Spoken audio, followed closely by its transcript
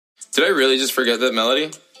Did I really just forget that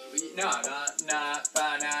melody?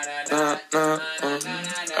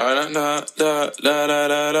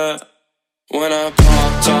 When I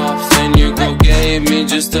popped off, then your girl gave me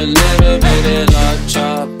just a little bit of la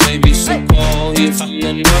chop. Baby, so cold, he from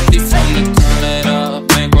the north, he from the turn it up.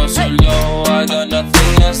 Bankroll so low, I got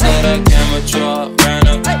nothing else that I can withdraw. Ran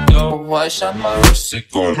up the door, I shot my wrist, it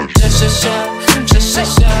go sha-sha-sha,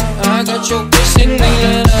 sha-sha-sha. I got your bitch singing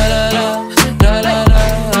la-la-la, la-la-la.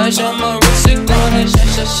 I shot my wrist, it go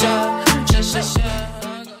sha-sha-sha,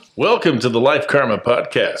 sha-sha-sha. Welcome to the Life Karma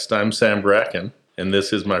Podcast. I'm Sam Bracken, and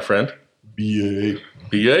this is my friend BA.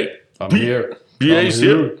 BA. I'm here. BA's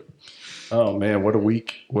here. Oh man, what a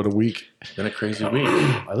week. What a week. Been a crazy week.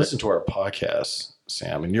 I listened to our podcast,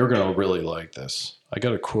 Sam, and you're going to really like this. I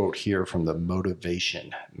got a quote here from the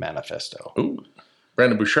Motivation Manifesto. Ooh,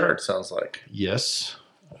 Brandon Bouchard sounds like. Yes.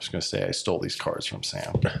 I was going to say I stole these cards from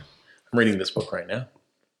Sam. I'm reading this book right now.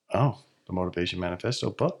 Oh, the Motivation Manifesto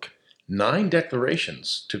book. 9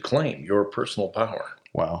 declarations to claim your personal power.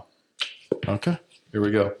 Wow. Okay, here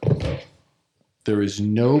we go. There is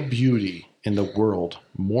no beauty in the world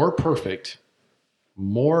more perfect,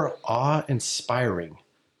 more awe-inspiring,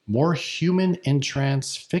 more human and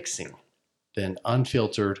transfixing than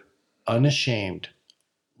unfiltered, unashamed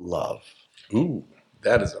love. Ooh,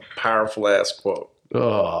 that is a powerful ass quote.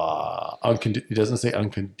 It doesn't say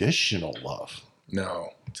unconditional love. No,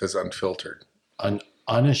 it says unfiltered,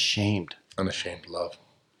 Unashamed. unashamed love.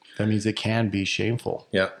 That means it can be shameful.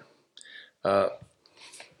 Yeah.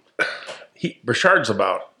 Bouchard's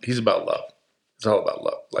he's about love. It's all about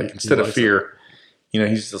love. Like instead of fear,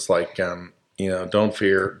 he's just like, don't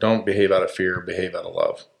fear, don't behave out of fear, behave out of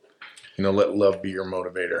love. Let love be your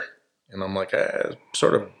motivator. And I'm like, I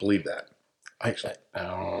sort of believe that.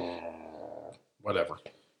 Whatever.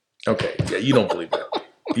 Okay. Yeah, you don't believe that.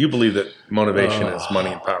 You believe that motivation is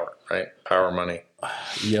money and power, right? Power, money,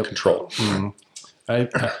 yep. Control. Mm-hmm.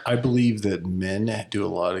 I believe that men do a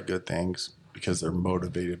lot of good things because they're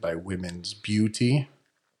motivated by women's beauty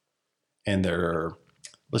and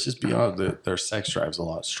let's just be honest, their sex drive's a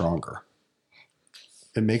lot stronger.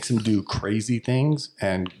 It makes them do crazy things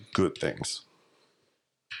and good things.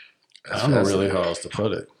 I don't know really how else to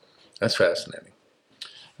put it. That's fascinating.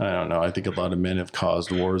 I don't know. I think a lot of men have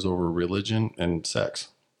caused wars over religion and sex.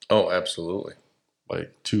 Oh, absolutely.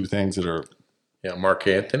 Like two things that are Mark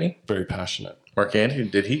Antony. Very passionate. Mark Antony,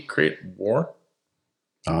 did he create war?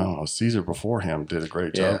 I don't know. Caesar before him did a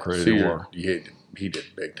great job creating war. He did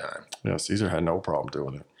big time. Yeah, Caesar had no problem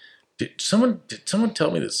doing it. Did someone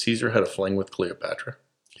tell me that Caesar had a fling with Cleopatra?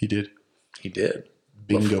 He did. He did.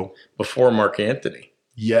 Bingo. Before Mark Antony.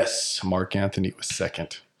 Yes, Mark Antony was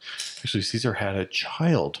second. Actually, Caesar had a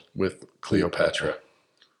child with Cleopatra.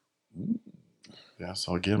 Yeah,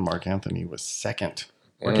 so again, Mark Antony was second.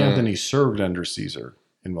 Mark Antony served under Caesar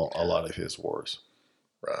in a lot of his wars.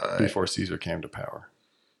 Right. Before Caesar came to power.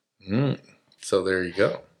 So there you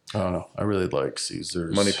go. I don't know. I really like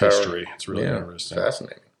Caesar's Money, history. Power. It's really interesting.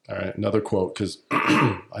 Fascinating. All right, another quote, because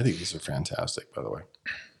I think these are fantastic, by the way.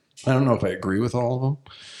 I don't know if I agree with all of them,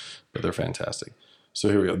 but they're fantastic. So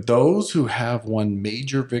here we go. Those who have won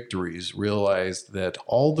major victories realize that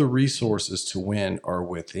all the resources to win are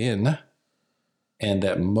within, and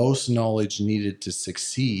that most knowledge needed to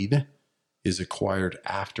succeed is acquired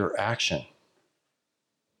after action.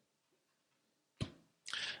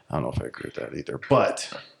 I don't know if I agree with that either,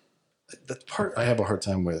 but the part I have a hard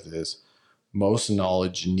time with is most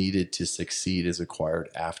knowledge needed to succeed is acquired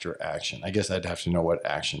after action. I guess I'd have to know what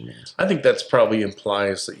action means. I think that's probably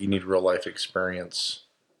implies that you need real life experience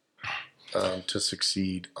to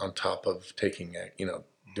succeed on top of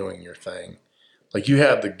doing your thing. Like you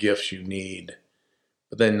have the gifts you need,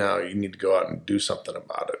 but then now you need to go out and do something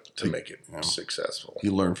about it to make it successful.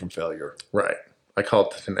 You learn from failure. Right. I call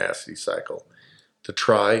it the tenacity cycle. To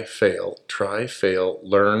try, fail,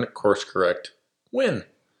 learn, course correct, win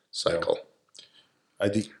cycle. I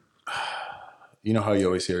think, you know how you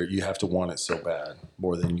always hear, you have to want it so bad,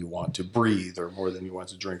 more than you want to breathe or more than you want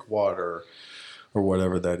to drink water or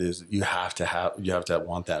whatever that is. You have to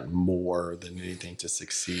want that more than anything to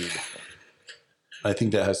succeed. I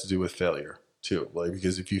think that has to do with failure too. Like,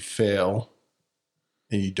 because if you fail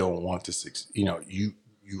and you don't want to succeed, you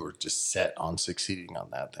are just set on succeeding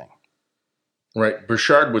on that thing. Right.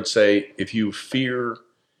 Bouchard would say, if you fear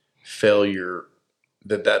failure,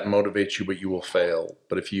 that motivates you, but you will fail.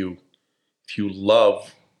 But if you love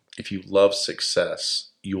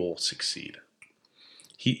success, you will succeed.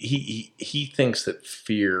 He thinks that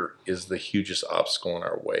fear is the hugest obstacle in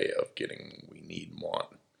our way of getting what we need and want.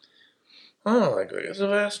 Oh, I guess it's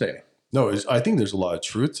fascinating. No, I think there's a lot of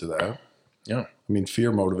truth to that. Yeah. I I mean,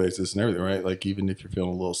 fear motivates us and everything, right? Like even if you're feeling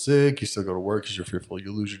a little sick, you still go to work because you're fearful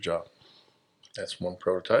you lose your job. That's one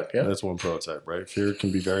prototype. Yeah. That's one prototype, right? Fear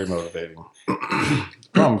can be very motivating. The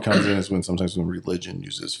problem comes in is when sometimes when religion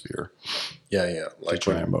uses fear Yeah. to Like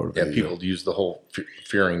try and motivate yeah, you. people use the whole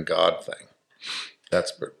fearing God thing.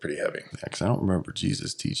 That's pretty heavy. Yeah, because I don't remember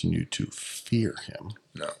Jesus teaching you to fear him.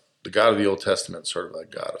 No, the God of the Old Testament is sort of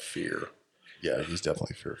like God of fear. Yeah, he's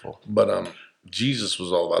definitely fearful. But Jesus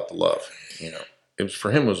was all about the love. You know, it was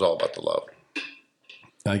for him. It was all about the love.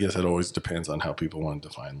 I guess it always depends on how people want to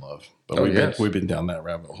define love. But Oh, we've yes. been down that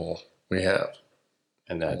rabbit hole, We have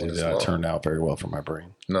and that What did is not love? turn out very well for my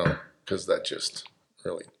brain. no, because that just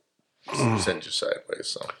really sends you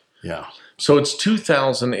sideways. Yeah, So it's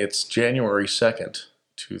 2000. It's January 2nd,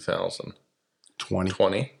 2020.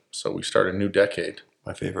 20, So we start a new decade.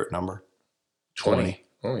 my favorite number. 20.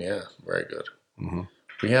 Oh yeah, very good. Mhm.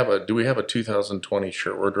 Do we have a 2020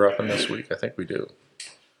 shirt we're dropping this week? I think we do.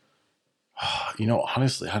 You know,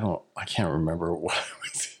 honestly, I can't remember what I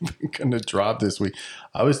was even going to drop this week.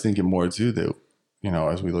 I was thinking more too that, you know,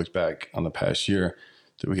 as we look back on the past year,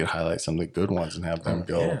 that we could highlight some of the good ones and have them Oh,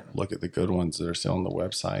 go yeah. look at the good ones that are still on the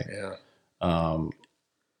website. Yeah.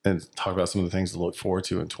 And talk about some of the things to look forward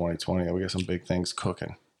to in 2020. We got some big things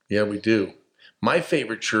cooking. Yeah, we do. My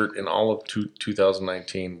favorite shirt in all of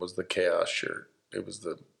 2019 was the Chaos shirt. It was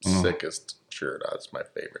the sickest shirt. That's my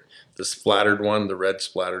favorite. The splattered one, the red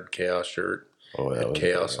splattered Chaos shirt, Oh, had was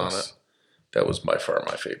Chaos on badass. it. That was by far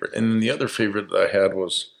my favorite. And then the other favorite that I had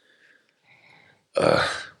was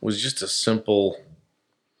just a simple.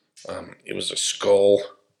 It was a skull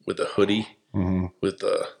with a hoodie Mhm. with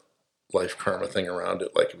the Life Karma thing around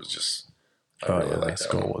it. Like it was just. I Oh, really yeah, liked that that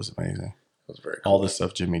skull one. was amazing. It was very cool. All the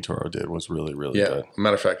stuff Jimmy Toro did was really, really Yeah, good.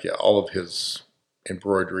 matter of fact, yeah, all of his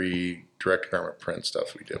embroidery, direct garment print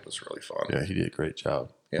stuff we did was really fun. Yeah, he did a great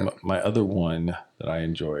job. Yeah. My other one that I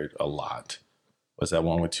enjoyed a lot was that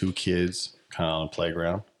one with two kids kind of on a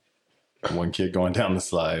playground. One kid going down the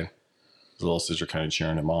slide, his little sister kind of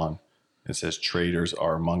cheering him on. It says, "Traitors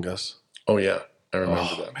are among us." Oh yeah, I remember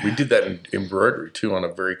Oh, that. We did that in embroidery too on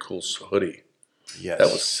a very cool hoodie. Yes.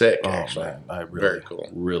 That was sick. Oh, actually, man. I really, Very cool.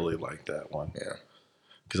 really like that one. Yeah.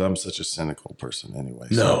 Because I'm such a cynical person anyway.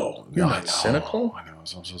 No, you're I not know, cynical? I know. I'm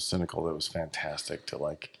so cynical that it was fantastic to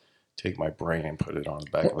like take my brain and put it on the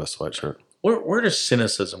back of a sweatshirt. Where does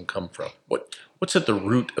cynicism come from? What's at the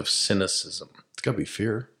root of cynicism? It's got to be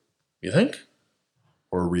fear You think,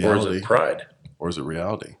 or or reality. is it pride? Or is it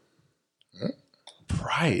reality? Hmm?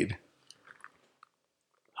 Pride.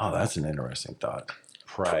 Oh, that's an interesting thought.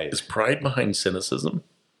 Pride. Is pride behind cynicism?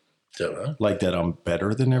 Don't know. Like that I'm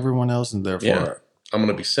better than everyone else and therefore Yeah. I'm going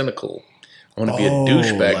to be cynical. I'm going to be a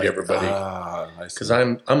douchebag to everybody because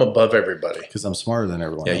I'm above everybody. Because I'm smarter than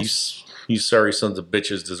everyone Yeah, else. you sorry sons of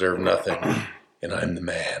bitches deserve nothing, and I'm the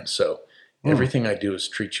man. So everything I do is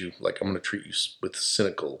treat you like I'm going to treat you with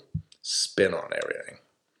cynical spin on everything.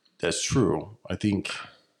 That's true. I think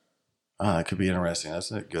that could be interesting.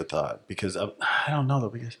 That's a good thought because I don't know though.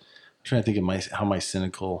 Because I'm trying to think of how my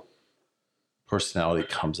cynical personality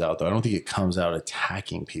comes out though. I don't think it comes out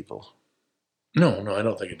attacking people. No, I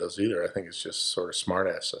don't think it does either. I think it's just sort of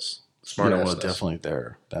smartass. Yeah, well, definitely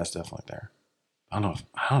there. That's definitely there. I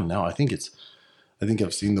don't know. I think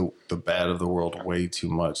I've seen the bad of the world way too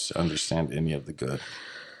much to understand any of the good.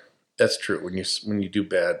 That's true. When you do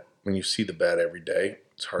bad, when you see the bad every day,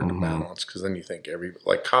 it's hard to Mhm. balance because then you think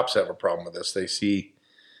like cops have a problem with this. They see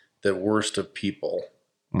the worst of people,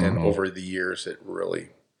 and Mhm. over the years, it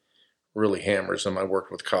really, really hammers them. I worked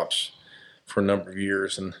with cops for a number of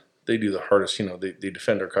years, and they do the hardest. They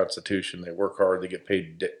defend our Constitution. They work hard. They get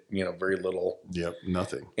paid, very little, Yep,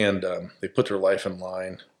 nothing. and they put their life in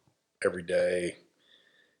line every day.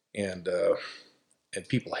 And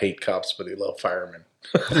people hate cops, but they love firemen.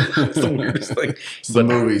 It's the weirdest thing. It's the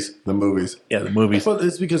movies. Yeah, the movies. But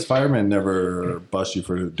it's because firemen never bust you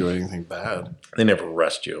for doing anything bad. They never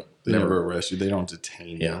arrest you. They never arrest you. They don't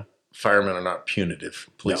detain you. Yeah. Firemen are not punitive.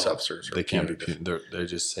 Police No, officers are They can't be punitive. punitive. They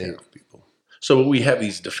just save people. So we have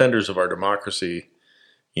these defenders of our democracy,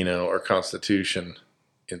 our Constitution,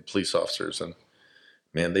 and police officers, and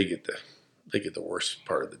man, they get the worst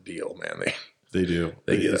part of the deal. Man, They do.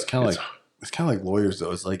 It's kind of like lawyers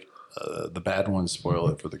though. It's like the bad ones spoil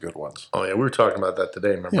it for the good ones. Oh yeah, we were talking about that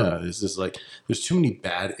today. Remember? Yeah, it's just like there's too many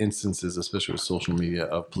bad instances, especially with social media,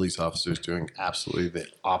 of police officers doing absolutely the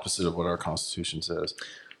opposite of what our Constitution says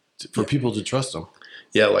for people to trust them.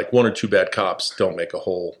 Yeah, like one or two bad cops don't make a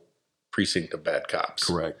whole precinct of bad cops.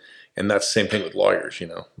 Correct. And that's the same thing with lawyers.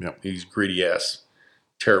 Yep. These greedy ass,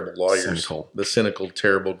 terrible lawyers, the cynical,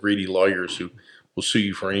 terrible, greedy lawyers who will sue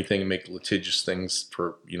you for anything and make litigious things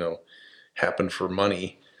for happen for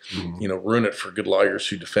money, Mhm. ruin it for good lawyers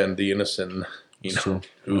who defend the innocent, That's true.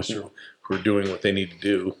 That's true. who are doing what they need to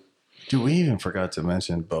do. Dude, we even forgot to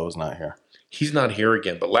mention Bo's not here. He's not here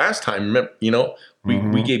again. But last time, remember, we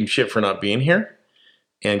Mhm. gave him shit for not being here.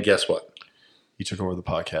 And guess what? He took over the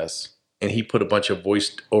podcast. And he put a bunch of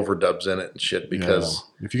voiced overdubs in it and shit because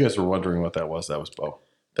if you guys were wondering what that was Bo.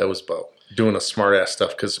 that was Bo doing a smart ass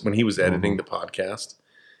stuff. Because when he was editing the podcast,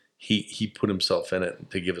 he put himself in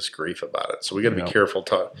it to give us grief about it. So we got to be careful.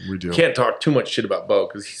 We do. Can't talk too much shit about Bo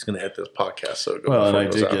because he's going to hit this podcast. So Well, and I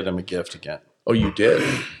did get him a gift again. Oh, you did?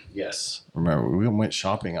 Yes. Remember, we went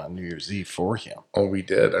shopping on New Year's Eve for him. Oh, we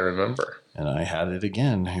did. I remember. And I had it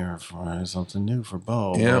again here for something new for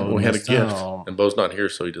Bo. Yeah, Bo we had a missed gift. out. And Bo's not here,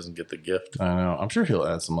 so he doesn't get the gift. I know. I'm sure he'll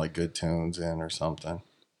add some like good tunes in or something.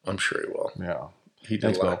 I'm sure he will. Yeah. He did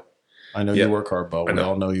Thanks, a lot. Bo. I know Yeah. you work hard, Bo. I We know.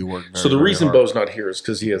 all know you work very, So the very reason hard. Bo's not here is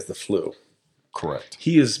because he has the flu. Correct.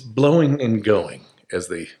 He is blowing and going, as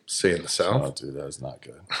they say in the South. Oh, dude, that's not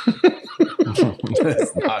good.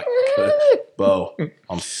 That's not good. Bo,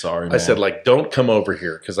 I'm sorry, man. I said, don't come over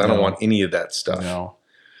here because I don't No. want any of that stuff. No.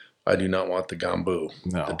 I do not want the gombu,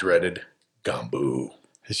 No. the dreaded gombu.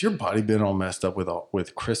 Has your body been all messed up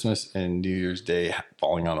with Christmas and New Year's Day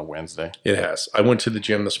falling on a Wednesday? It has. I went to the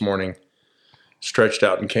gym this morning, stretched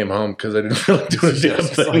out, and came home because I didn't feel like doing a damn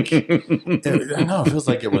It's thing. I know. It feels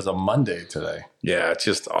like it was a Monday today. Yeah, it's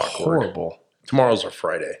just awkward. Horrible. Tomorrow's our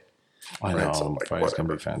Friday. I Right, know. so, like, Friday's going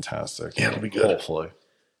to whatever. be fantastic. Yeah, it'll be good. Hopefully.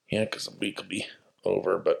 Yeah, because the week will be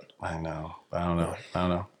over, but I know. I don't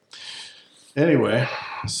know. Anyway,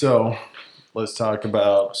 so let's talk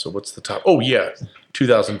about so what's the top? Oh yeah,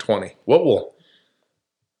 2020. What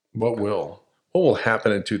will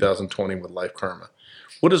happen in 2020 with Life Karma?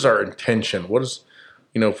 What is our intention? What is,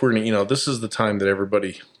 if we're gonna, this is the time that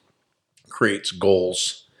everybody creates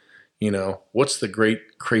goals. What's the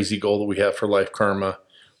great crazy goal that we have for Life Karma?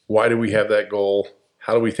 Why do we have that goal?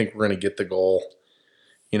 How do we think we're going to get the goal?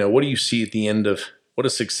 What do you see at the end of, what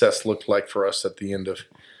does success look like for us at the end of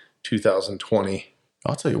 2020?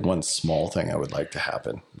 I'll tell you one small thing I would like to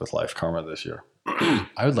happen with Life Karma this year.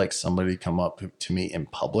 I would like somebody to come up to me in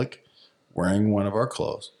public wearing one of our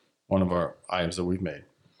clothes, one of our items that we've made,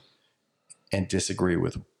 and disagree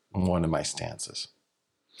with one of my stances.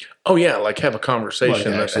 Oh yeah, have a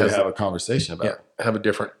conversation. Like actually have a conversation about it. Have a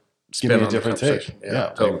different spin Give me a on the different take. conversation. Yeah,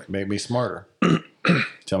 totally. make me smarter.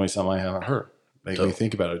 Tell me something I haven't heard. Make me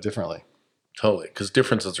think about it differently. Totally, because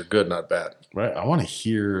differences are good, not bad. Right. I want to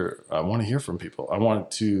hear from people. I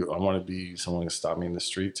want to be someone to stop me in the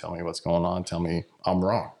street, tell me what's going on, tell me I'm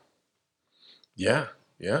wrong. Yeah.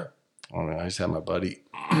 I just had my buddy,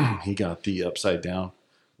 he got the upside down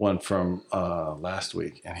one from last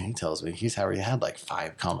week, and he tells me he's already had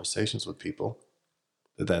 5 conversations with people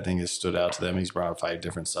that thing has stood out to them. He's brought up 5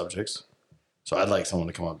 different subjects. So I'd like someone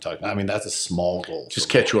to come up and talk. I mean, that's a small goal. Just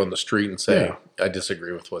catch you on the street and say, I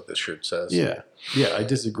disagree with what this shirt says. Yeah. Yeah, I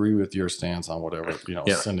disagree with your stance on whatever, Yeah.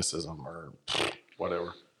 cynicism or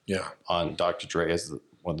whatever. Yeah. On Dr. Dre as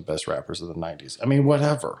one of the best rappers of the 90s. I mean,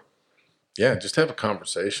 whatever. Yeah, just have a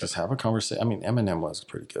conversation. Just have a conversation. I mean, Eminem was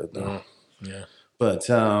pretty good, though. Yeah. But,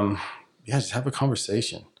 just have a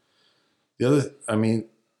conversation. The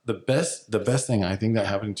best thing I think that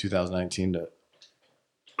happened in 2019 to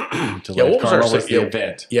Life Karma was the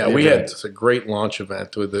event. Yeah, The we event. had a great launch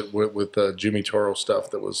event with Jimmy Toro stuff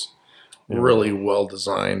that was really well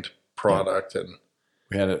designed product, and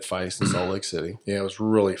We had it at Feist in Salt Lake City. it was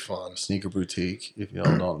really fun. Sneaker Boutique, if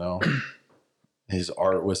y'all don't know. His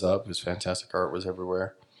art was up. His fantastic art was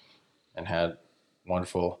everywhere. And had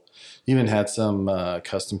wonderful, even had some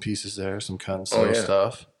custom pieces there, some cut and sew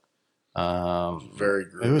stuff. Very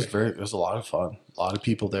groovy. It was a lot of fun. A lot of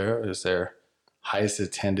people there. It was their highest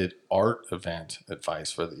attended art event at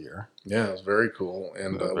Feist for the year. Yeah, it was very cool,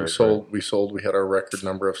 and Yeah, we had our record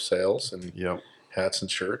number of sales and Yep. hats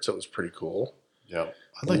and shirts. It was pretty cool. Yep.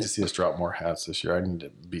 I'd like to see us drop more hats this year. I need to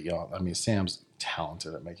be on. I mean, Sam's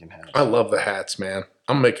talented at making hats. I love the hats, man.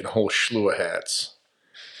 I'm making a whole slew of hats.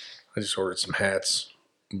 I just ordered some hats.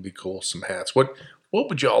 It'd be cool, some hats. What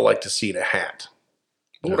would y'all like to see in a hat?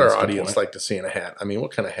 What would that's our a good audience point. like to see in a hat? I mean,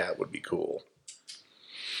 what kind of hat would be cool?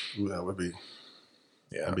 Ooh, that'd be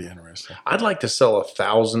interesting. I'd like to sell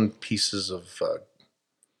 1,000 pieces of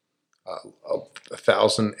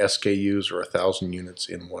 1,000 SKUs or 1,000 units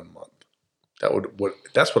in 1 month.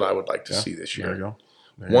 That's what I would like to see this There you year. go.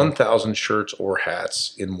 There you go. 1,000 shirts or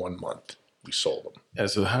hats in 1 month. We sold them.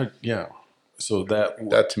 Yeah, so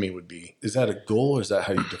That to me would be. is that a goal, or is that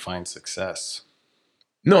how you define success?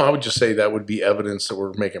 No, I would just say that would be evidence that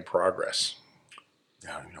we're making progress.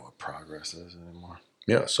 I don't even know what progress is anymore.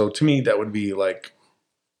 Yeah. So to me, that would be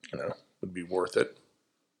would be worth it.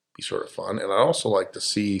 Be sort of fun. And I also like to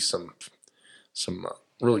see some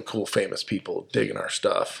really cool famous people digging our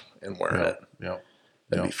stuff and wearing it. Yeah.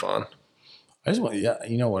 That'd be fun. I just want,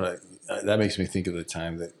 you know what? That makes me think of the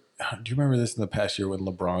time that. Do you remember this in the past year when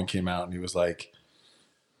LeBron came out and he was like,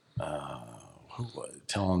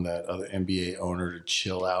 telling that other NBA owner to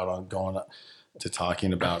chill out on going to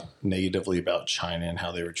talking about negatively about China and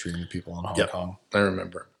how they were treating the people in Hong Kong? I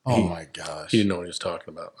remember. Oh my gosh. He didn't know what he was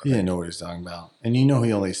talking about. He didn't know what he was talking about. And you know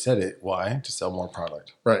he only said it. Why? To sell more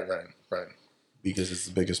product. Right. Because it's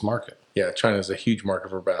the biggest market. Yeah, China's a huge market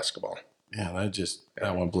for basketball. Yeah,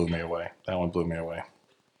 that one blew me away.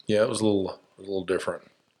 Yeah, it was a little different.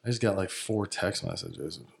 I just got like 4 text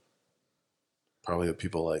messages. Probably the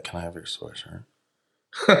people like, "Can I have your sweatshirt?"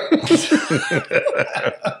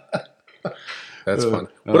 That's fun.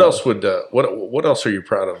 What else what else are you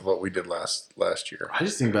proud of what we did last year? I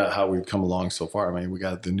just think about how we've come along so far. I mean, we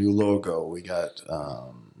got the new logo. We got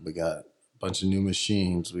a bunch of new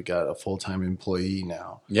machines. We got a full-time employee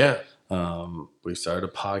now. Yeah. We started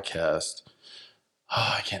a podcast.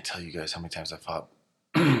 Oh, I can't tell you guys how many times I fought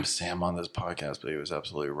Sam on this podcast, but he was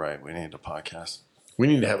absolutely right. We need a podcast. We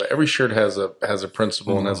need to have every shirt has a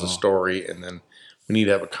principle and has a story, and then we need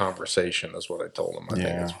to have a conversation. That's what I told him. I think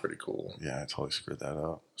it's pretty cool. Yeah, I totally screwed that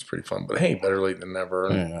up. It's pretty fun, but hey, better late than never.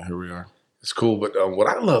 Yeah, here we are. It's cool, but what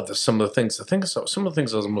I love is some of the things I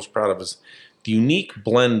was most proud of is the unique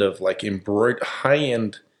blend of like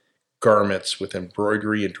high-end garments with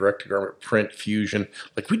embroidery and direct-to-garment print fusion.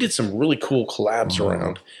 Like we did some really cool collabs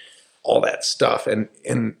around all that stuff, and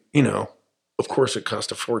you know, of course, it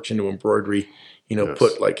cost a fortune to embroidery. You know,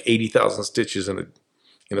 put like 80,000 stitches in a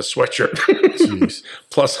sweatshirt. Jeez.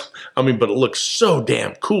 Plus, I mean, but it looks so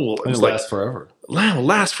damn cool. It lasts forever.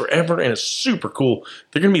 Lasts forever, and it's super cool.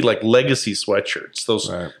 They're gonna be like legacy sweatshirts.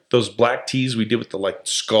 Those black tees we did with the like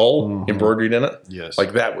skull embroidered in it. Yes,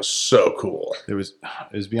 like that was so cool. It was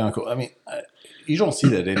beyond cool. I mean, you don't see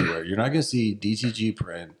that anywhere. You're not gonna see DTG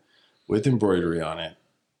print with embroidery on it,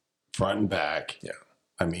 front and back. Yeah.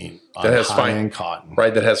 I mean, that has fine cotton.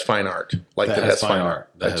 Right, that has fine art. Like that has fine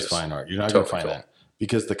art. That has fine art. You're not going to find that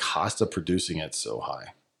because the cost of producing it's so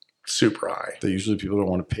high. Super high. That usually people don't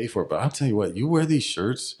want to pay for it. But I'll tell you what, you wear these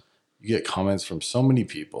shirts, you get comments from so many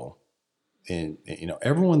people. And you know,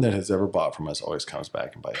 everyone that has ever bought from us always comes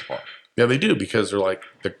back and buys more. Yeah, they do, because they're like,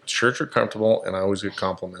 the shirts are comfortable, and I always get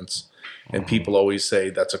compliments. And people always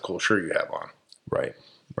say, that's a cool shirt you have on. Right.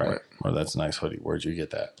 Or that's a nice hoodie. Where'd you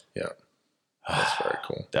get that? Yeah. That's very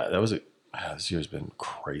cool. That was this year's been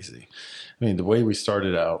crazy. I mean, the way we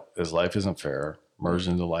started out is life isn't fair, merged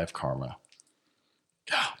into life karma.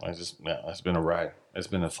 It's been a ride. It's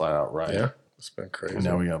been a flat out ride. Yeah, it's been crazy. And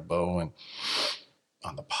now we got Bo and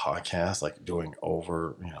on the podcast, like doing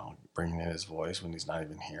over, you know, bringing in his voice when he's not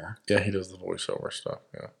even here. Yeah, he does the voiceover stuff.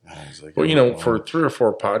 Yeah. He's like, well, you know, for 3 or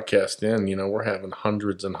 4 podcasts in, you know, we're having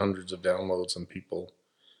hundreds and hundreds of downloads and people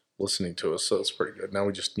listening to us, so it's pretty good. Now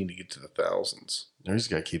we just need to get to the thousands. You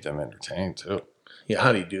just got to keep them entertained too. Yeah,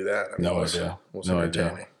 how do you do that? I mean, no idea. No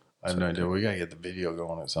idea. I have no idea. We got to get the video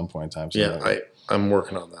going at some point in time. So yeah, I'm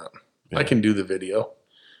working on that. Yeah. I can do the video,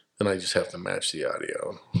 then I just have to match the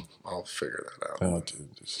audio. I'll figure that out. Oh,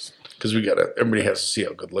 dude, because everybody has to see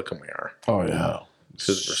how good looking we are. Oh yeah,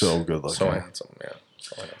 so good looking, so handsome. Yeah,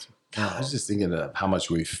 so handsome. God, I was just thinking of how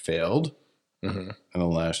much we failed in the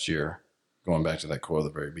last year. Going back to that quote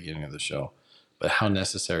at the very beginning of the show, but how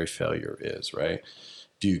necessary failure is, right?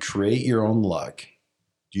 Do you create your own luck?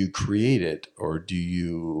 Do you create it, or do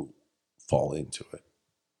you fall into it?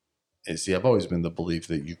 And see, I've always been the belief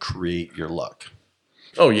that you create your luck.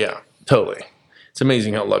 Oh yeah, totally. It's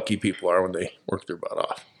amazing how lucky people are when they work their butt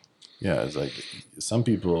off. Yeah, it's like some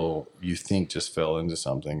people you think just fell into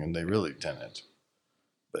something and they really didn't,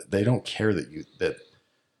 but they don't care that.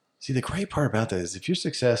 See, the great part about that is if you're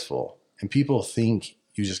successful and people think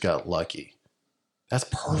you just got lucky, that's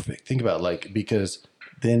perfect. Think about because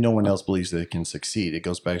then no one else believes that it can succeed. It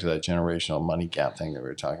goes back to that generational money gap thing that we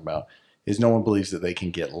were talking about. Is no one believes that they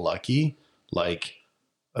can get lucky like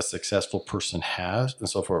a successful person has, and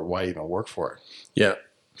so forth. Why even work for it? Yeah,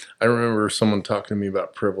 I remember someone talking to me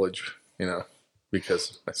about privilege. You know,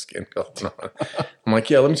 because my skin going on. I'm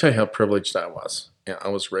like, yeah, let me tell you how privileged I was. Yeah, I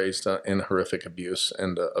was raised in horrific abuse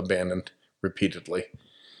and abandoned repeatedly,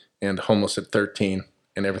 and homeless at 13,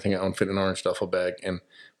 and everything I owned fit in an orange duffel bag, and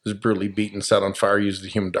was brutally beaten, set on fire, used a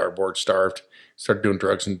human dartboard, starved, started doing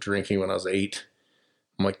drugs and drinking when I was 8.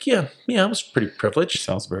 I'm like, yeah, I was pretty privileged.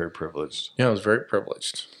 Sounds very privileged. Yeah, I was very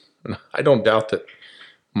privileged. And I don't doubt that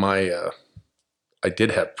I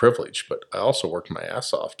did have privilege, but I also worked my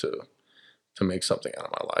ass off to make something out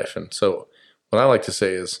of my life. And so what I like to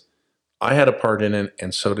say is I had a part in it,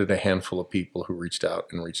 and so did a handful of people who reached out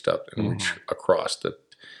and reached up and reached across to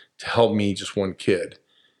help me, just one kid,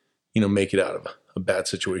 make it out of a bad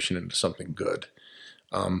situation into something good.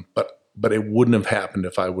 But it wouldn't have happened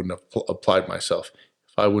if I wouldn't have applied myself,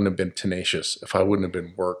 if I wouldn't have been tenacious, if I wouldn't have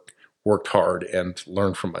been worked hard and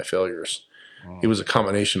learned from my failures. It was a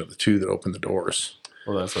combination of the two that opened the doors.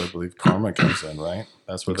 Well, that's where I believe karma comes in, right?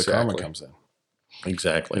 That's where the karma comes in.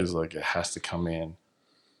 Exactly. It's like it has to come in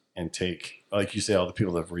and take, like you say, all the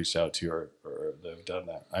people that have reached out to you or that have done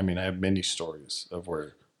that. I mean, I have many stories of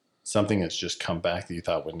where something has just come back that you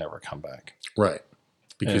thought would never come back. Right.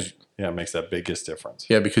 Because it makes that biggest difference.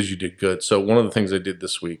 Yeah, because you did good. So one of the things I did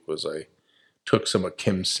this week was I took some of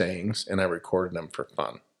Kim's sayings and I recorded them for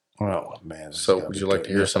fun. Oh man! So would you like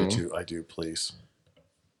to hear some? I do, please.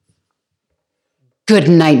 Good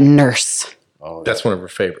night, nurse. Oh, that's one of her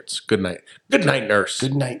favorites. Good night, nurse.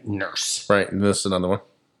 Good night, nurse. Right, and this is another one.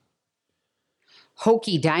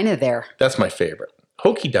 Hokey Dinah there. That's my favorite.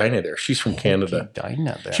 Hokey Dinah there. She's from Canada.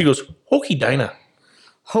 Dinah there. She goes, Hokey Dinah.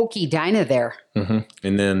 Hokey Dinah there. Mm-hmm.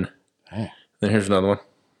 And then here's another one.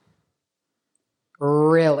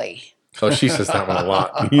 Really? Oh, she says that one a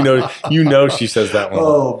lot. You know, she says that one.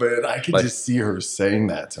 Oh man, I can just see her saying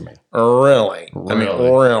that to me. Really? I mean,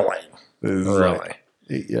 really. Like,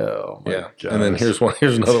 yo, yeah. Gosh. And then here's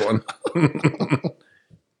another one.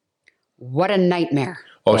 What a nightmare.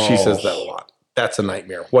 Oh, she says that a lot. That's a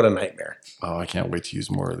nightmare. What a nightmare. Oh, I can't wait to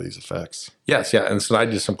use more of these effects. Yes, yeah. And so I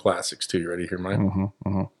did some classics too. You ready to hear mine? Mm-hmm,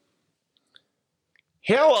 mm-hmm.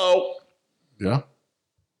 Hello. Yeah.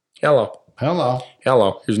 Hello. Hello.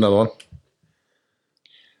 Hello. Here's another one.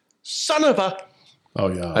 Son of a. Oh,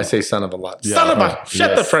 yeah. I say son of a lot. Yeah, son of a.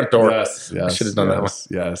 Shut the front door. Yes. I should have done that one.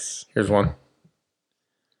 Yes. Here's one. Will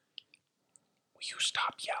you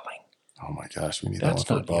stop yelling? Oh, my gosh. We need That's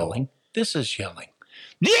that one not for yelling. This is yelling.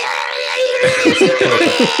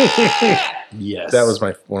 Yes. That was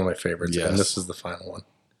one of my favorites. Yes. And this is the final one.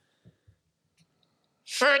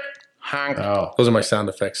 Honk. Oh. Those are my sound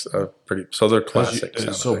effects. So they're classic.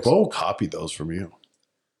 So Bo copied those from you.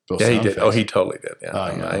 Yeah, he did. Effects. Oh, he totally did.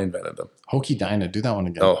 Yeah, yeah. I invented them. Hokey Dinah, do that one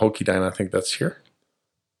again. Oh, Hokey Dinah, I think that's here.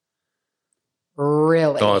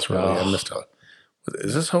 Really? Oh, it's really. I missed out.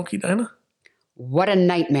 Is this Hokey Dinah? What a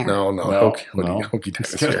nightmare. No. Hokey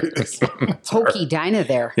Dinah's here. Hokey Dinah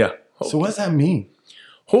there. Yeah. So what does that mean?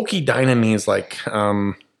 Hokey Dinah means like,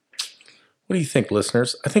 what do you think,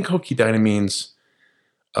 listeners? I think Hokey Dinah means,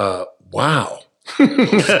 wow.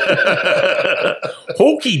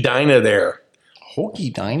 Hokey Dinah there. Hokey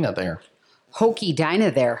Dinah there. Hokey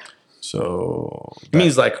Dinah there. So it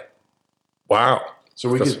means like, wow. So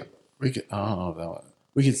we could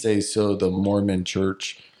say, so the Mormon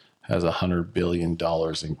church has $100 billion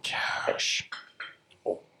in cash.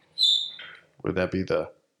 Would that be the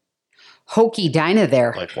Hokey Dinah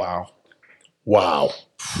there? Like, wow.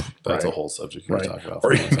 That's a whole subject you were talking about.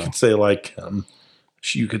 Or you could say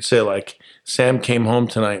like, Sam came home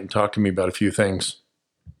tonight and talked to me about a few things.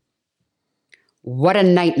 What a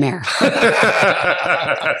nightmare.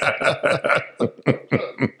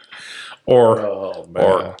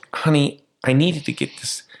 or honey, I needed to get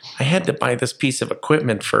this. I had to buy this piece of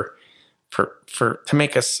equipment to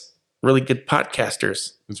make us really good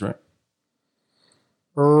podcasters. That's right.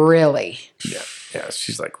 Really? Yeah.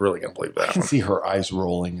 She's like really gonna believe that. I can see her eyes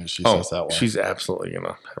rolling as she says that one. She's absolutely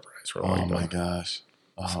gonna have her eyes rolling. Oh my gosh.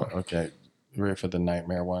 Oh, okay. You ready for the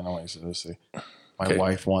nightmare one? I want you to see. My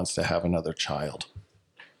wife wants to have another child.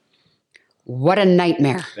 What a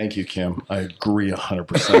nightmare. Thank you, Kim. I agree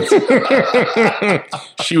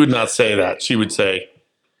 100%. She would not say that. She would say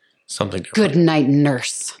something different. Good night,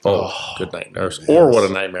 nurse. Oh, good night, nurse. Yes. Or what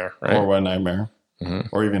a nightmare, right? Or what a nightmare. Mm-hmm.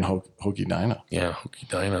 Or even Hokey Dinah. Yeah, Hokey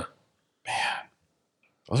Dinah. Man,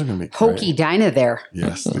 those are going to be great. Hokey Dinah there.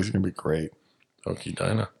 Yes, these are going to be great. Hokey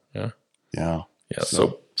Dinah, yeah. Yeah. Yeah,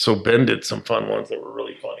 so Ben did some fun ones that were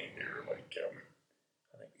really funny here. Like,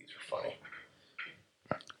 I think these are funny.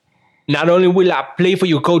 Not only will I play for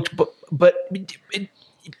you, coach, but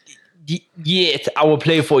yes, I will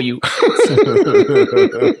play for you.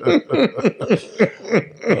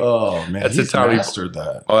 Oh man, he's mastered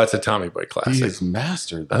that. Oh, that's a Tommy Boy classic. He has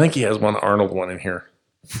mastered that. I think he has one Arnold one in here.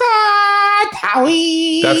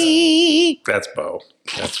 Howie. That's Bo.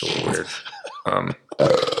 That's a little weird.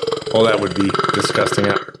 That would be disgusting.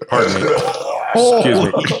 Pardon me. Excuse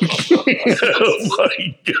me. Oh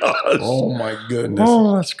my gosh. Oh my goodness.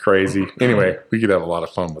 Oh, that's crazy. Anyway, we could have a lot of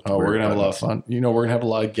fun with. We're gonna have a lot of fun. We're gonna have a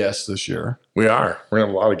lot of guests this year. We are. We're gonna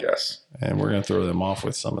have a lot of guests, and we're gonna throw them off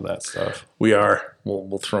with some of that stuff. We are.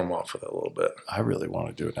 We'll throw them off with it a little bit. I really want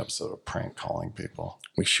to do an episode of prank calling people.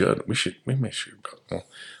 We should. We may shoot.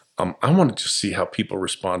 I want to just see how people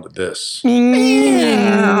respond to this.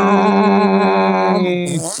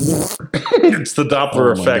 It's the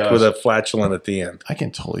Doppler Oh my effect with gosh. a flatulent at the end. I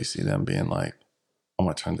can totally see them being like, I'm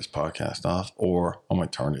going to turn this podcast off or I'm going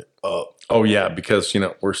to turn it up. Oh yeah, because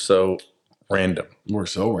we're so random. We're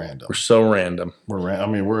so random. We're so random.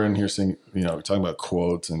 We're in here singing, we're talking about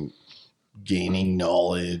quotes and gaining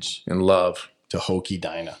knowledge And love. to Hokey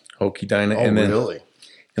Dinah. Hokey Dinah. Oh, and then really?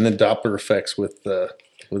 and then Doppler effects with a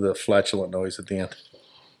flatulent noise at the end.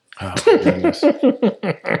 Oh, my goodness.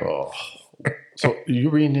 Oh. So, are you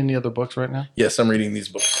reading any other books right now? Yes, I'm reading these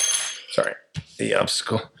books. Sorry. The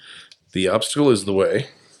Obstacle. The Obstacle is the Way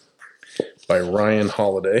by Ryan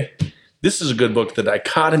Holiday. This is a good book, The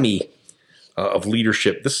Dichotomy of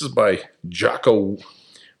Leadership. This is by Jocko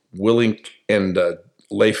Willink and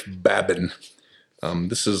Leif Babin.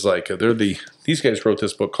 This is like these guys wrote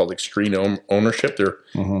this book called Extreme Ownership. They're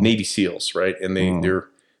Navy SEALs, right? And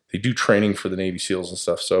they do training for the Navy SEAls and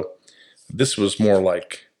stuff. So this was more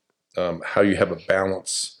like how you have a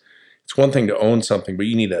balance. It's one thing to own something, but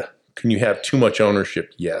can you have too much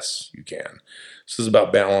ownership? Yes, you can. This is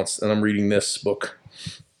about balance. And I'm reading this book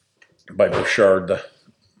by Burchard, The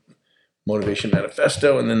Motivation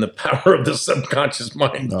Manifesto, and then The Power of the Subconscious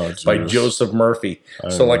Mind by Joseph Murphy.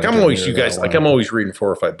 So like I'm always reading 4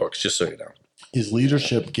 or 5 books, just so you know. Is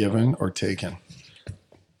leadership given or taken?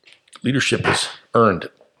 Leadership is earned.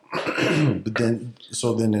 But then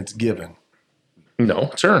it's given. No,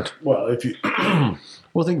 it's earned. Well, if you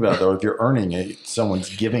think about it though, if you're earning it,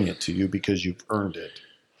 someone's giving it to you because you've earned it.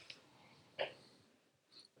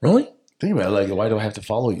 Really? Think about it, like, why do I have to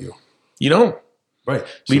follow you? You don't. Right.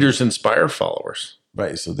 Leaders inspire followers.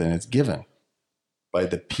 Right. So then it's given by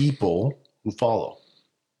the people who follow.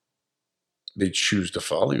 They choose to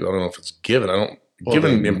follow you. I don't know if it's given. Well,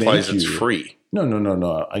 Given they implies make it's you- free.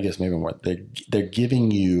 No. I guess maybe more. They're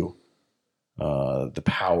giving you the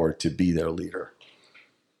power to be their leader.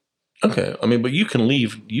 Okay. I mean, but you can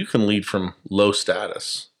lead from low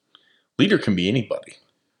status. Leader can be anybody.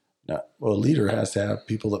 Now, well, a leader has to have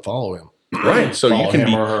people that follow him. Right. So Follow you can him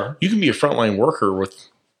be or her. you can be a frontline worker with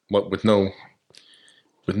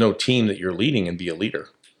no team that you're leading and be a leader.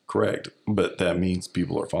 Correct. But that means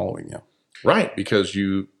people are following you. Right, because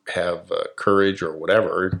you have courage or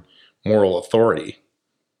whatever, moral authority.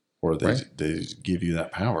 Or they Right. give you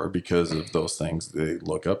that power because of those things they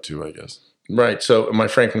look up to, I guess. Right. So in my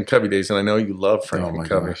Franklin Covey days, and I know you love Franklin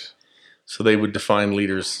Covey. gosh. So they would define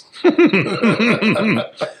leaders.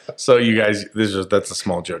 So you guys, that's a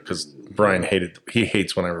small joke because Brian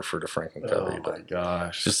hates when I refer to Franklin Covey. Oh but my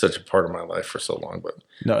gosh. it's just such a part of my life for so long. But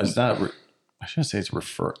No, it's not. I shouldn't say it's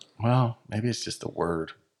refer. Well, maybe it's just the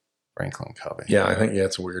word Franklin Covey. yeah, I think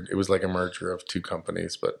it's weird. It was like a merger of 2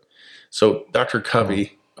 companies. But so Dr.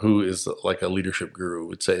 Covey, who is like a leadership guru,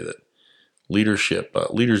 would say that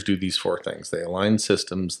leaders do these 4 things. They align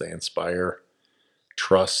systems, they inspire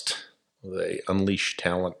trust, they unleash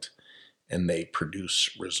talent, and they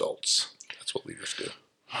produce results. That's what leaders do.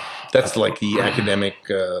 That's like the academic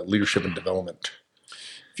leadership and development.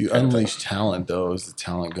 If you unleash talent, though, is the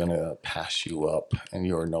talent going to pass you up and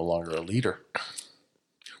you're no longer a leader?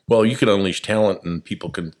 Well, you can unleash talent and people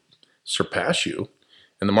can surpass you.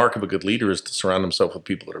 And the mark of a good leader is to surround himself with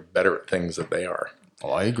people that are better at things than they are.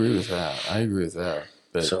 Oh, I agree with that.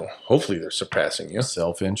 But So hopefully they're surpassing you.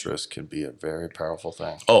 self-interest can be a very powerful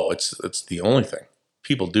thing. Oh, it's the only thing.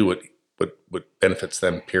 People do what benefits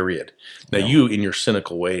them, period. Now, you, in your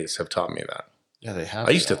cynical ways, have taught me that. Yeah, they have.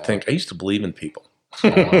 I used to believe in people.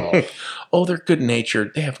 Oh, Oh, they're good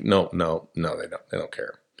natured. They have no, they don't. They don't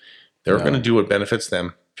care. They're No. going to do what benefits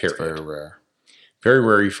them, it's period. very rare. Very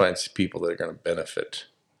rare you find people that are going to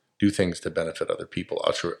do things to benefit other people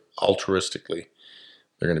altruistically.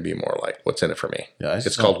 They're going to be more like, what's in it for me? Yeah,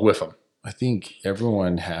 It's called whiff'em. I think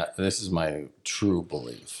everyone this is my true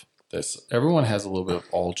belief. Everyone has a little bit of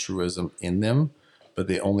altruism in them, but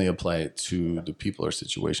they only apply it to the people or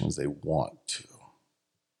situations they want to.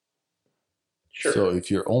 Sure. So if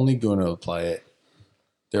you're only going to apply it,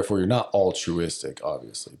 therefore you're not altruistic,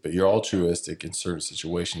 obviously, but you're altruistic in certain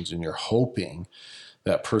situations and you're hoping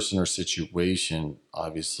that person or situation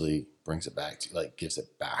obviously brings it back to, like, gives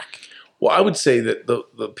it back. Well, I would say that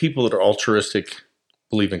the people that are altruistic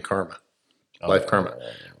believe in karma, life karma, right?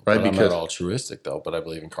 But I'm Because not altruistic though, but I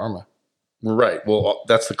believe in karma. right. Well,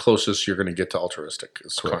 that's the closest you're going to get to altruistic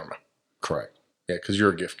is karma. Correct. Yeah, because you're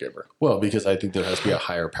a gift giver. Well, because I think there has to be a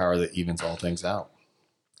higher power that evens all things out.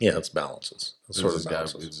 Yeah, it's balances. It's sort of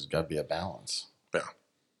There's balances. got to be a balance. Yeah.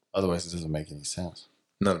 Otherwise, it doesn't make any sense.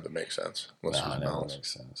 None of it makes sense unless No, there's it never balance.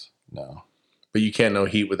 makes sense. No. But you can't know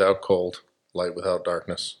heat without cold, light without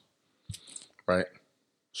darkness, right?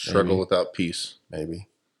 Struggle Maybe. without peace. Maybe.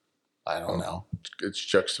 I don't know. It's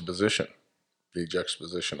juxtaposition. The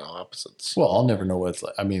juxtaposition of opposites. Well, I'll never know what it's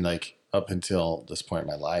like. I mean, like up until this point in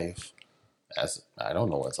my life, as I don't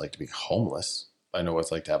know what it's like to be homeless. I know what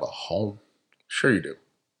it's like to have a home. Sure you do.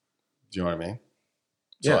 Do you know what I mean?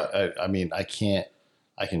 Yeah. So I mean, I can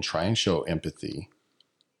try and show empathy,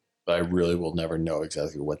 but I really will never know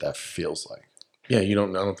exactly what that feels like. Yeah, I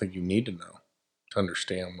don't think you need to know to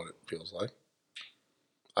understand what it feels like.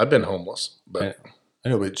 I've been homeless, but I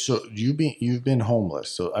know, but so you've been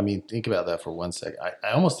homeless. So I mean, think about that for 1 second.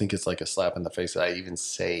 I almost think it's like a slap in the face that I even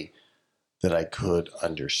say that I could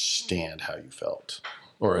understand how you felt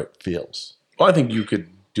or it feels. well, I think you could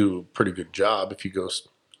do a pretty good job if you go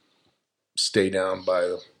stay down by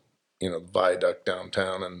the viaduct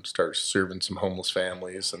downtown and start serving some homeless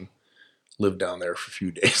families and live down there for a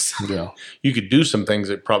few days. Yeah. You could do some things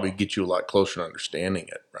that probably get you a lot closer to understanding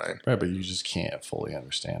it, right? Right, but you just can't fully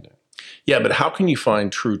understand it. Yeah, but how can you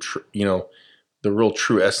find the real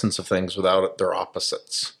true essence of things without their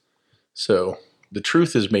opposites? So the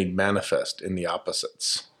truth is made manifest in the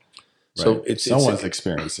opposites. So Right. Someone is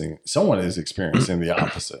experiencing the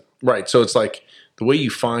opposite. right. So it's like the way you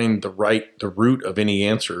find the root of any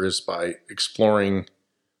answer is by exploring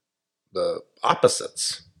the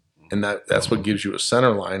opposites. And that's what gives you a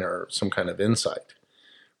center line or some kind of insight,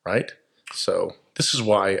 right? So this is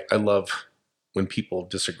why I love when people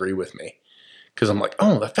disagree with me, because I'm like,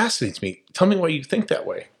 oh, that fascinates me. Tell me why you think that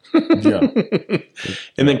way. Yeah.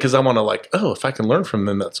 And then because I want to if I can learn from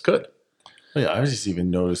them, that's good. Yeah, I was just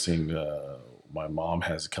even noticing my mom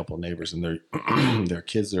has a couple of neighbors and their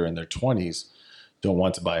kids that are in their 20s don't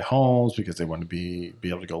want to buy homes because they want to be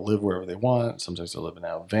able to go live wherever they want. Sometimes they're living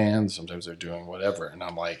out of vans. Sometimes they're doing whatever. And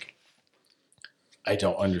I'm like, I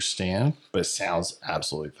don't understand, but it sounds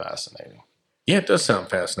absolutely fascinating. Yeah, it does sound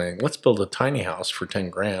fascinating. Let's build a tiny house for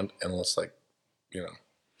 10 grand and let's Yeah.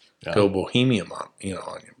 go bohemian on you.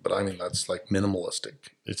 But I mean, that's like minimalistic.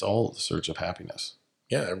 It's all the search of happiness.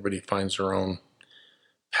 Yeah, everybody finds their own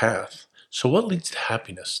path. So what leads to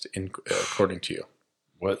happiness according to you?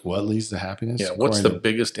 What leads to happiness? Yeah, what's the According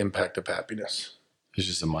biggest impact of happiness? It's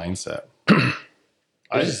just a mindset.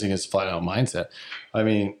 I just think it's flat out mindset. I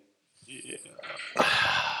mean,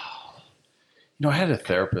 I had a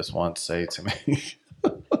therapist once say to me,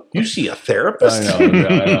 You see a therapist? I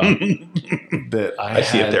know. That I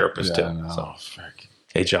see a therapist too, I know, so. frick.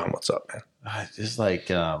 Hey, John, what's up, man? Just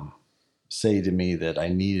like say to me that I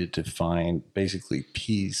needed to find basically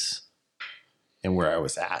peace in where I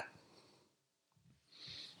was at.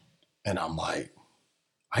 And I'm like,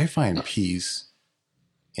 I find peace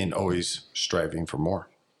in always striving for more.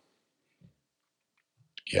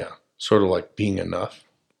 Yeah, sort of like being enough.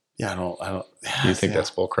 Yeah, I don't. Do you think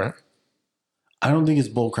that's bullcrap? I don't think it's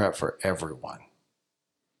bullcrap for everyone.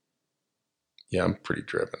 Yeah, I'm pretty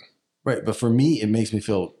driven. Right, but for me, it makes me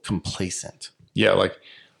feel complacent. Yeah, like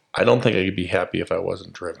I don't think I could be happy if I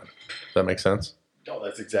wasn't driven. Does that make sense? No,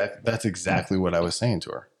 that's exactly what I was saying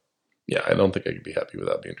to her. Yeah, I don't think I could be happy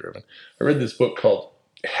without being driven. I read this book called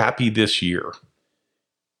Happy This Year.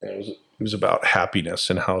 And it was about happiness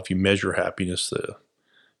and how if you measure happiness,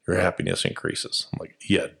 your happiness increases. I'm like,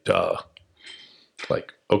 yeah, duh.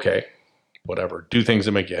 Like, okay, whatever. Do things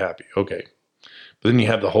that make you happy. Okay. But then you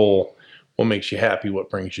have the whole, what makes you happy? What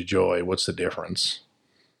brings you joy? What's the difference?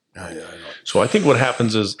 Yeah, I know. So I think what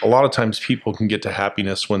happens is a lot of times people can get to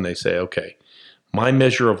happiness when they say, okay, my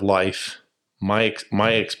measure of life, my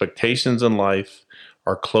expectations in life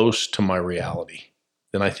are close to my reality.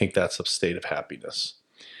 Then I think that's a state of happiness.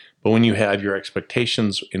 But when you have your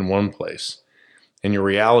expectations in one place and your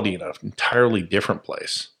reality in an entirely different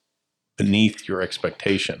place beneath your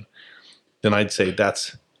expectation, then I'd say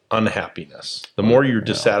that's unhappiness. The more you're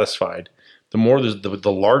dissatisfied, the more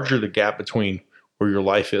the larger the gap between where your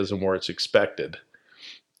life is and where it's expected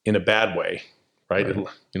in a bad way, right?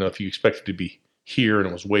 If you expect it to be here and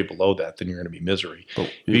it was way below that, then you're going to be misery.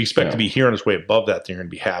 But if you expect to be here and it's way above that, then you're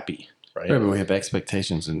going to be happy, right? Right, but we have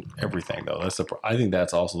expectations in everything, though. I think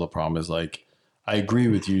that's also the problem. Is like I agree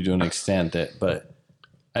with you to an extent but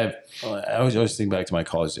I always think back to my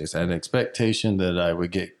college days. I had an expectation that I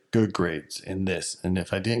would get good grades in this, and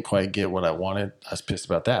if I didn't quite get what I wanted, I was pissed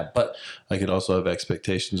about that. But I could also have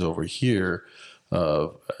expectations over here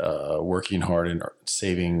of working hard and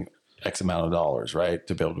saving X amount of dollars, right,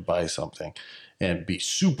 to be able to buy something, and be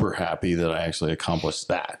super happy that I actually accomplished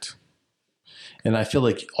that. And I feel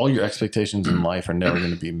like all your expectations in life are never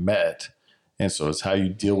going to be met. And so it's how you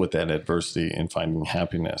deal with that adversity and finding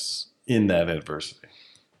happiness in that adversity.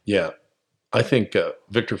 Yeah. I think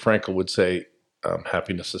Viktor Frankl would say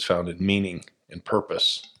happiness is found in meaning and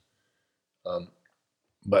purpose.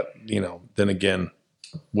 but then again,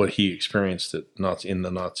 what he experienced in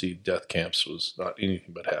the Nazi death camps was not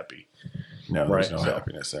anything but happy. No, there's Right, no so-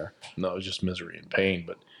 happiness there. No, it was just misery and pain.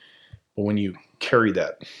 But when you carry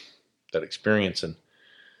that experience and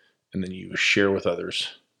then you share with others,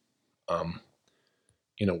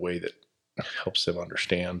 in a way that helps them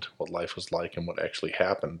understand what life was like and what actually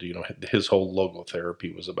happened. His whole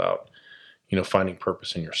logotherapy was about, finding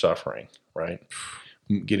purpose in your suffering, right?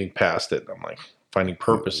 Getting past it. I'm like, finding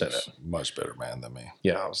purpose in it. Much better man than me.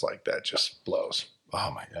 Yeah, I was like, that just blows.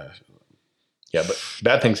 Oh my gosh. Yeah, but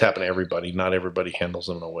bad things happen to everybody. Not everybody handles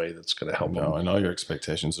them in a way that's going to help No, them. and all your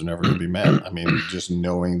expectations are never going to be met. I mean, just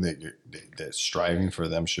knowing that striving for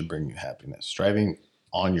them should bring you happiness. Striving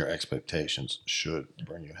on your expectations should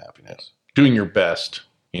bring you happiness. Doing your best,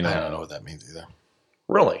 I don't know what that means either.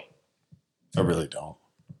 Really. I really don't.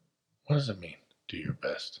 What does it mean? Do your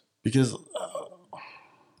best. Because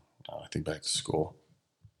I think back to school,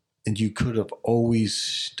 and you could have always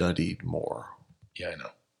studied more. Yeah, I know.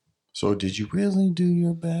 So did you really do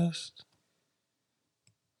your best?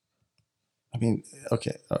 I mean,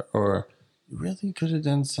 okay, or you really could have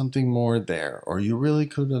done something more there, or you really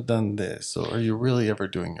could have done this, or are you really ever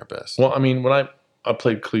doing your best? Well, I mean, when I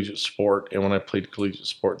played collegiate sport, and when I played collegiate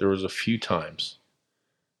sport, there was a few times,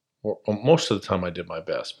 or most of the time I did my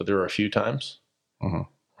best, but there were a few times Mhm.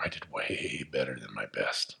 where I did way better than my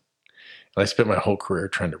best. And I spent my whole career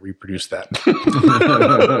trying to reproduce that.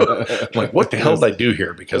 I'm like, what the hell did I do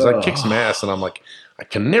here? Because I kicked some ass, and I'm like, I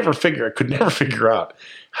could never figure out,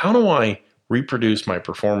 how do I reproduce my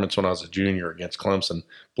performance when I was a junior against Clemson,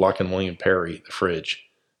 blocking William Perry, the fridge,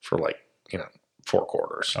 for 4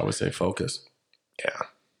 quarters. I would say focus. Yeah.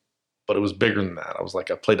 But it was bigger than that. I was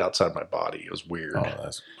like, I played outside my body. It was weird. Oh,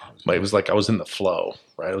 that's But it was like I was in the flow,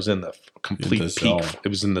 right? I was in the complete In the peak. zone. It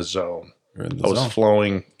was in the zone. you're in the I was zone.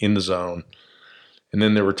 flowing in the zone. And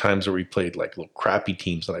then there were times where we played like little crappy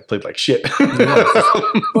teams and I played like shit.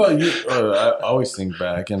 Well, I always think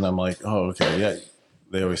back and I'm like, oh, okay, yeah.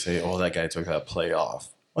 They always say, oh, that guy took that play off.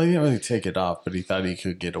 Well, he didn't really take it off, but he thought he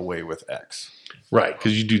could get away with X. Right.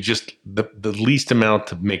 Because you do just the least amount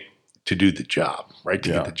to do the job, right? To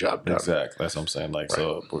Yeah, get the job done. Exactly. That's what I'm saying. Like, Right.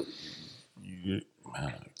 so, but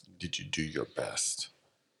did you do your best?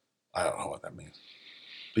 I don't know what that means.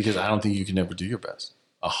 Because I don't think you can ever do your best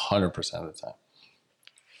 100% of the time.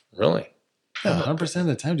 Really? Yeah, 100% of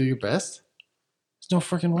the time, do your best? There's no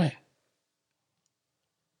freaking way.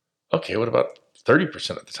 Okay. What about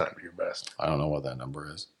 30% of the time do your best? I don't know what that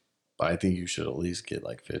number is. But I think you should at least get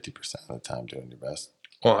like 50% of the time doing your best.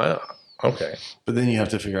 Well, okay. But then you have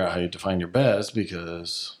to figure out how you define your best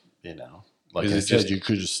because, like Is I it said, just- you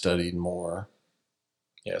could have studied more.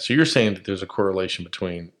 Yeah. So you're saying that there's a correlation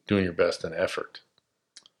between doing your best and effort.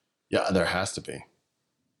 Yeah, there has to be,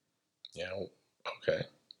 Yeah. Okay.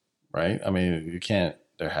 right? I mean, you can't,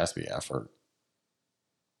 there has to be effort.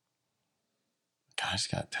 God, I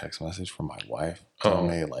just got a text message from my wife telling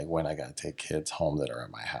me like when I got to take kids home that are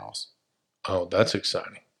at my house. Oh, that's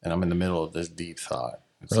exciting. And I'm in the middle of this deep thought.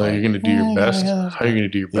 It's Really, you're going to do your best? yeah, How are you going to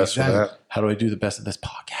do your best exactly. with that? How do I do the best of this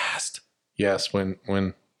podcast? Yes, when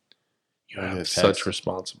you I get a have text. such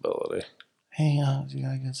responsibility. Hey, you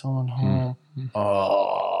gotta get someone home.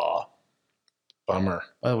 Oh, Bummer.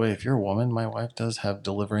 by the way, if you're a woman, my wife does have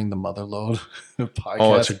Delivering the Mother Load podcast.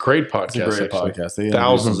 Oh, it's a great podcast. It's a great actually. podcast. They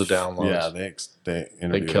Thousands interview of downloads. Yeah, they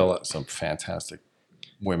interview kill it. some fantastic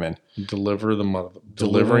women. Delivering the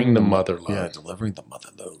mother load. Yeah, Delivering the Mother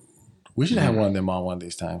Load. We should have one of them on one of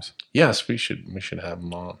these times. Yes, we should have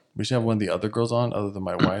them on. We should have one of the other girls on, other than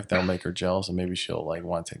my wife. That'll make her jealous, and maybe she'll like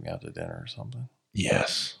want to take me out to dinner or something.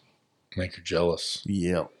 Yes. Make her jealous.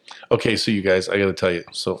 Yeah. Okay, so you guys, I got to tell you,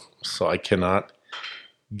 so I cannot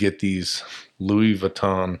get these Louis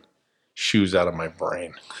Vuitton shoes out of my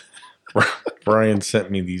brain. Brian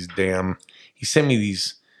sent me this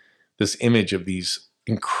image of these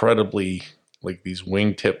incredibly, like these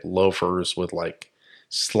wingtip loafers with like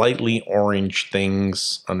slightly orange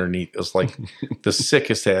things underneath. It's like the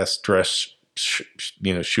sickest ass dress,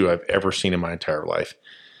 shoe I've ever seen in my entire life.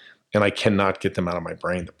 And I cannot get them out of my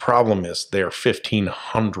brain. The problem is they're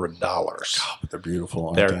 $1,500. But they're beautiful.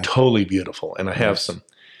 Aren't They're they? totally beautiful. And I have Yes. some.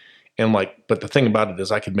 And but the thing about it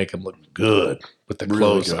is I could make them look good with the Really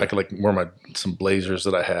clothes. good. I could like wear some blazers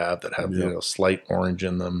that I have that have, Yep. slight orange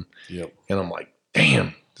in them. Yep. And I'm like,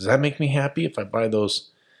 damn, does that make me happy if I buy those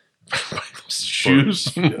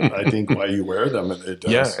shoes? I think why you wear them, it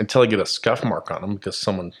does. Yeah, until I get a scuff mark on them because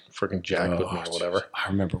someone freaking jacked with me or Oh, whatever. I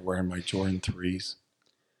remember wearing my Jordan 3s.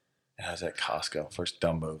 And I was at Costco. First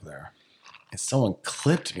dumb move there. and someone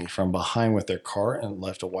clipped me from behind with their cart and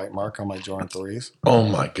left a white mark on my Jordan 3s. Oh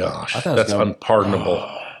my gosh. I thought it was That's gonna-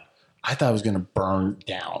 unpardonable. I thought I was going to burn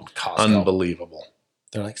down Costco. Unbelievable.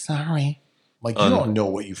 They're like, sorry. Like, you don't know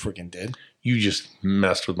what you freaking did. You just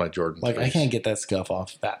messed with my Jordan Like, 3s. I can't get that scuff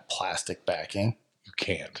off that plastic backing. You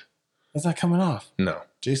can't. It's not coming off. No.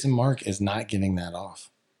 Jason Mark is not getting that off.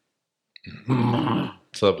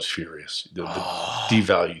 So that was furious. The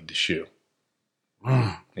devalued the shoe.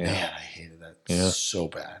 Man, Yeah. I hated that Yeah. so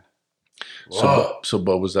bad. So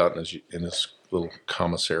Bo was out in his little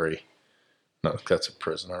commissary. No, that's a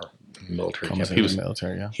prison or military camp. Comes in the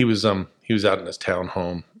military, yeah. He was out in his town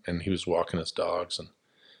home and he was walking his dogs and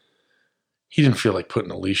he didn't feel like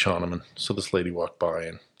putting a leash on him, and so this lady walked by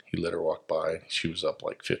and he let her walk by. She was up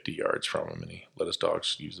like 50 yards from him and he let his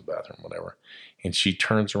dogs use the bathroom, whatever. And she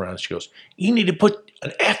turns around and she goes, "You need to put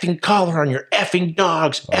an effing collar on your effing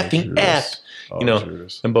dogs, effing F." You know,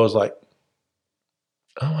 and Bo's like,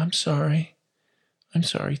 "Oh, I'm sorry.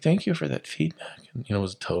 Thank you for that feedback." And it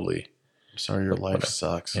was totally, I'm sorry, your life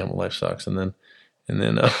sucks. yeah, my life sucks. And then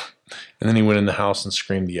he went in the house and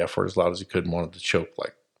screamed the F word as loud as he could and wanted to choke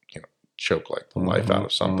like the life out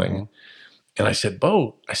of something. And I said,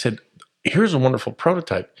 "Bo, here's a wonderful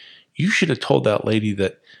prototype. You should have told that lady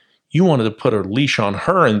that you wanted to put a leash on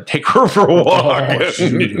her and take her for a walk." Oh,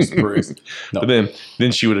 Judas Priest. No. But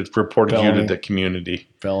then she would have reported you Felony. to the community.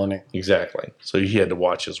 Felony. Exactly. So he had to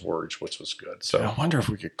watch his words, which was good. So I wonder if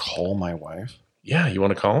we could call my wife. yeah, you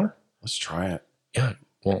want to call her? Let's try it. Yeah.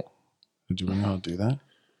 Well, Do we know how to do that?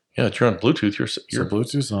 yeah, you're on Bluetooth. You're So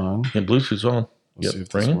Bluetooth's on. yeah, Bluetooth's on. Let's see Yep, if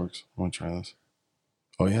this ring it. works. I want to try this.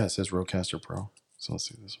 Oh, yeah, it says Rodecaster Pro. So let's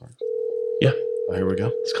see if this works. Yeah. Oh, here we go.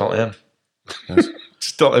 Let's call Em. Yes.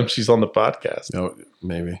 Still Em. She's on the podcast. No,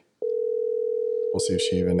 maybe. We'll see if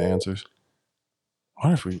she even answers. I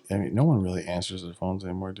wonder if no one really answers their phones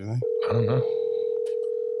anymore, do they? I don't know.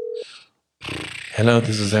 Hello,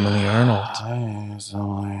 this is Emily Arnold. Hi, it's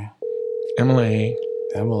Emily. Emily.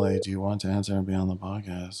 Emily, do you want to answer and be on the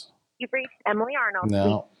podcast? You've reached Emily Arnold.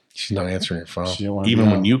 No. She's not answering her phone. She don't wanna Even be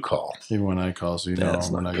when on. you call. Even when I call, so you know That's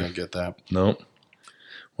we're not not going to get that. Nope.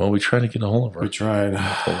 Well, we tried to get a hold of her. We tried.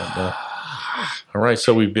 Hold on, no. All right,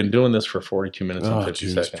 so we've been doing this for 42 minutes and Oh, 50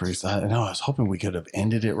 Judas seconds. Priest. I was hoping we could have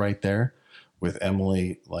ended it right there with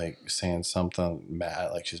Emily like saying something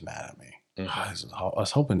mad, like she's mad at me. Mhm. I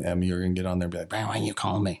was hoping, Em, you were going to get on there and be like, "Brian, why are you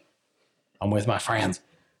calling me? I'm with my friends."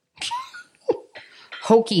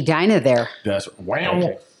 Hokey Dinah there. That's wow.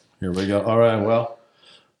 Okay. Here we go. All right. Well,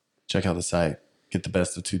 check out the site. Get the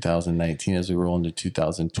best of 2019 as we roll into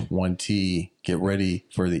 2020. Get ready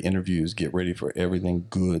for the interviews. Get ready for everything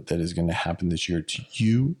good that is going to happen this year to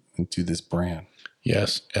you and to this brand.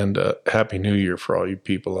 Yes, and Happy New Year for all you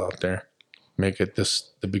people out there. Make it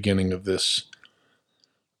the beginning of this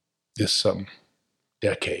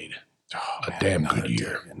decade. Oh, A damn good another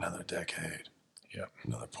year. Another decade. Yeah.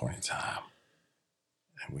 Another point in time.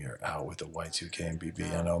 And we are out with the Y2K and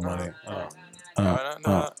BB. I know money.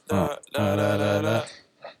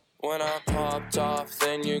 When I popped off,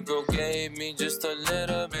 then your girl gave me just a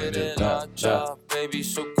little bit of love chop. Baby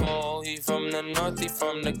so cold, he from the north, he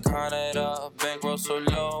from the Canada. Bankroll so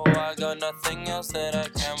low, I got nothing else that I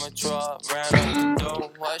can withdraw. Ran up the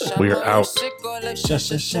dough, I shot We are my out. wrist, sick, go like sha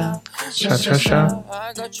sha sha. Sha, sha, sha.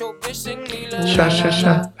 I got your bitch sing me la Sha, sha,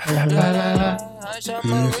 sha. la la la. I shot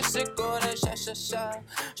my wrist, sick, go like sha sha sha.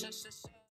 Sha sha sha.